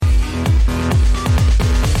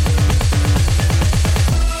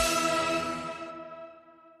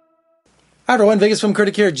Hi everyone, Vegas film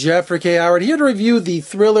critic here, Jeffrey K. Howard, here to review the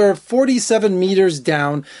thriller 47 Meters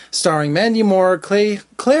Down, starring Mandy Moore,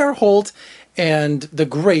 Claire Holt, and the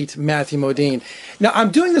great Matthew Modine. Now,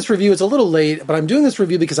 I'm doing this review, it's a little late, but I'm doing this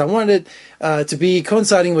review because I wanted it to be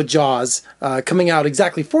coinciding with Jaws, coming out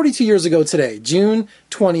exactly 42 years ago today, June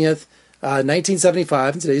 20th,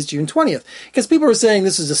 1975, and today's June 20th. Because people are saying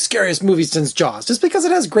this is the scariest movie since Jaws. Just because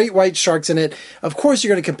it has great white sharks in it, of course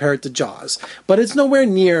you're going to compare it to Jaws. But it's nowhere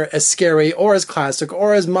near as scary or as classic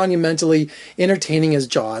or as monumentally entertaining as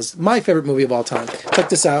Jaws. My favorite movie of all time. Check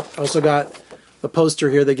this out. I also got the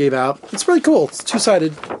poster here they gave out. It's really cool. It's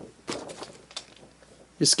two-sided.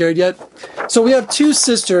 You scared yet? So we have two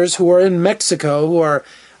sisters who are in Mexico who are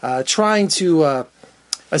trying to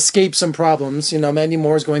escape some problems. You know, Mandy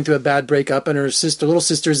Moore is going through a bad breakup, and her little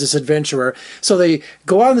sister is this adventurer. So they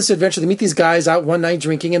go out on this adventure. They meet these guys out one night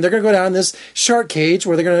drinking, and they're going to go down this shark cage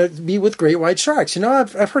where they're going to be with great white sharks. You know,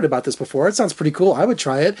 I've heard about this before. It sounds pretty cool. I would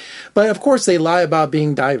try it. But of course, they lie about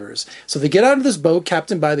being divers. So they get out of this boat,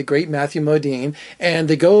 captained by the great Matthew Modine, and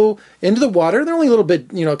they go into the water. They're only a little bit,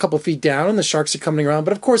 a couple feet down, and the sharks are coming around.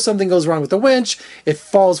 But of course, something goes wrong with the winch. It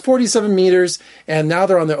falls 47 meters, and now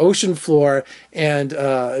they're on the ocean floor, and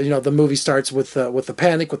the movie starts with the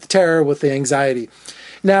panic, with the terror, with the anxiety.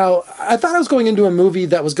 Now, I thought I was going into a movie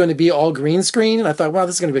that was going to be all green screen, and I thought, wow,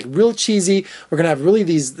 this is going to be real cheesy. We're going to have really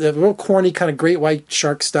these real corny kind of great white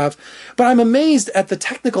shark stuff. But I'm amazed at the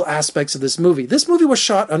technical aspects of this movie. This movie was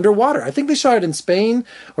shot underwater. I think they shot it in Spain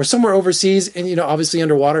or somewhere overseas, and obviously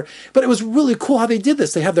underwater. But it was really cool how they did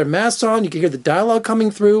this. They have their masks on. You can hear the dialogue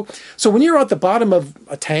coming through. So when you're at the bottom of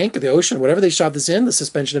a tank or the ocean, whatever they shot this in, the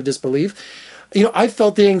suspension of disbelief, I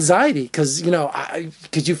felt the anxiety because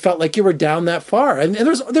you felt like you were down that far. And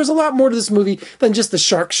there's a lot more to this movie than just the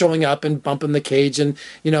shark showing up and bumping the cage and,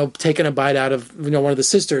 taking a bite out of, one of the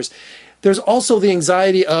sisters. There's also the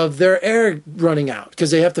anxiety of their air running out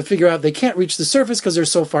because they have to figure out they can't reach the surface because they're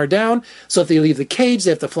so far down. So if they leave the cage,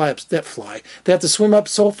 they have to They have to swim up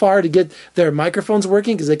so far to get their microphones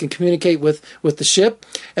working because they can communicate with the ship.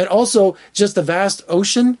 And also just the vast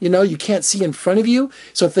ocean, you can't see in front of you.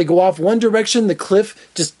 So if they go off one direction, the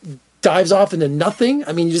cliff just dives off into nothing.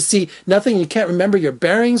 I mean, you just see nothing. You can't remember your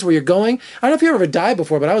bearings, where you're going. I don't know if you ever dived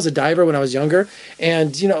before, but I was a diver when I was younger.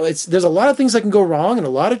 And, there's a lot of things that can go wrong and a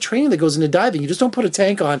lot of training that goes into diving. You just don't put a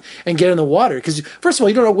tank on and get in the water. Because, first of all,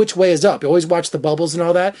 you don't know which way is up. You always watch the bubbles and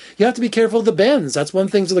all that. You have to be careful of the bends. That's one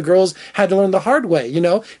thing the girls had to learn the hard way.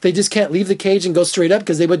 They just can't leave the cage and go straight up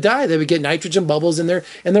because they would die. They would get nitrogen bubbles in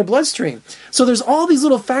their bloodstream. So there's all these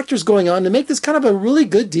little factors going on to make this kind of a really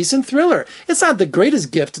good, decent thriller. It's not the greatest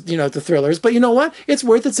gift, to thrillers, but you know what? It's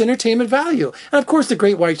worth its entertainment value. And of course, the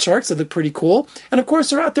great white sharks that look pretty cool. And of course,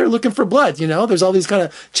 they're out there looking for blood. There's all these kind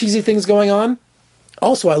of cheesy things going on.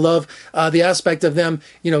 Also, I love the aspect of them,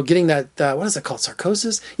 getting that, what is it called,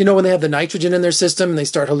 sarcosis? When they have the nitrogen in their system and they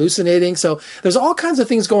start hallucinating. So there's all kinds of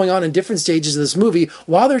things going on in different stages of this movie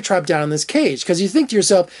while they're trapped down in this cage. Because you think to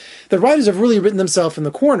yourself, the writers have really written themselves in the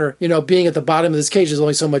corner, being at the bottom of this cage, there's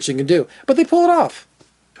only so much you can do. But they pull it off.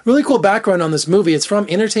 Really cool background on this movie. It's from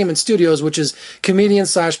Entertainment Studios, which is comedian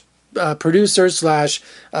slash producer slash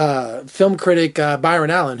film critic Byron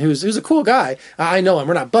Allen, who's a cool guy. I know him.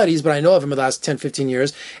 We're not buddies, but I know of him the last 10, 15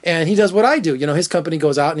 years. And he does what I do. His company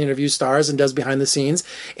goes out and interviews stars and does behind the scenes.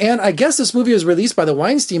 And I guess this movie was released by the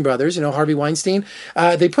Weinstein brothers, Harvey Weinstein.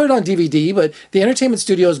 They put it on DVD, but the Entertainment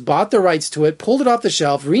Studios bought the rights to it, pulled it off the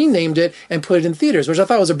shelf, renamed it, and put it in theaters, which I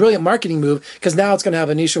thought was a brilliant marketing move because now it's going to have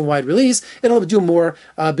a nationwide release. It'll do more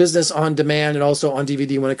business on demand and also on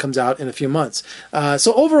DVD when it comes out in a few months.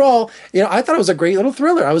 So overall, I thought it was a great little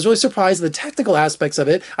thriller. I was really surprised at the technical aspects of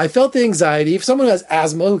it. I felt the anxiety. If someone who has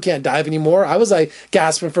asthma who can't dive anymore, I was like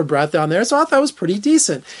gasping for breath down there. So I thought it was pretty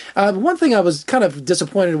decent. One thing I was kind of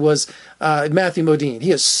disappointed was Matthew Modine.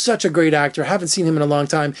 He is such a great actor. I haven't seen him in a long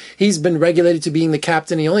time. He's been regulated to being the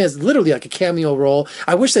captain. He only has literally like a cameo role.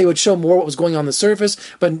 I wish they would show more what was going on the surface,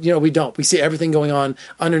 but we don't. We see everything going on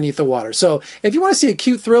underneath the water. So if you want to see a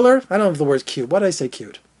cute thriller, I don't know if the word's cute. Why did I say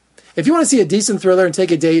cute? If you want to see a decent thriller and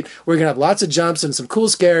take a date where you're going to have lots of jumps and some cool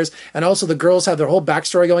scares, and also the girls have their whole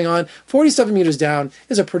backstory going on, 47 Meters Down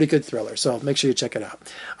is a pretty good thriller, so make sure you check it out.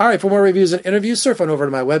 All right, for more reviews and interviews, surf on over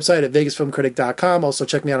to my website at vegasfilmcritic.com. Also,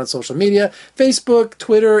 check me out on social media, Facebook,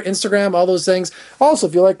 Twitter, Instagram, all those things. Also,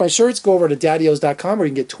 if you like my shirts, go over to daddios.com where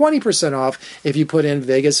you can get 20% off if you put in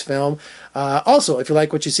Vegas Film. Also, if you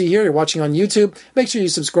like what you see here, you're watching on YouTube, make sure you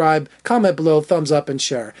subscribe, comment below, thumbs up, and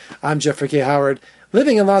share. I'm Jeffrey K. Howard.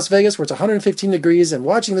 Living in Las Vegas where it's 115 degrees and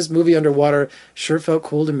watching this movie underwater sure felt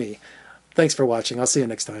cool to me. Thanks for watching. I'll see you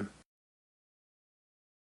next time.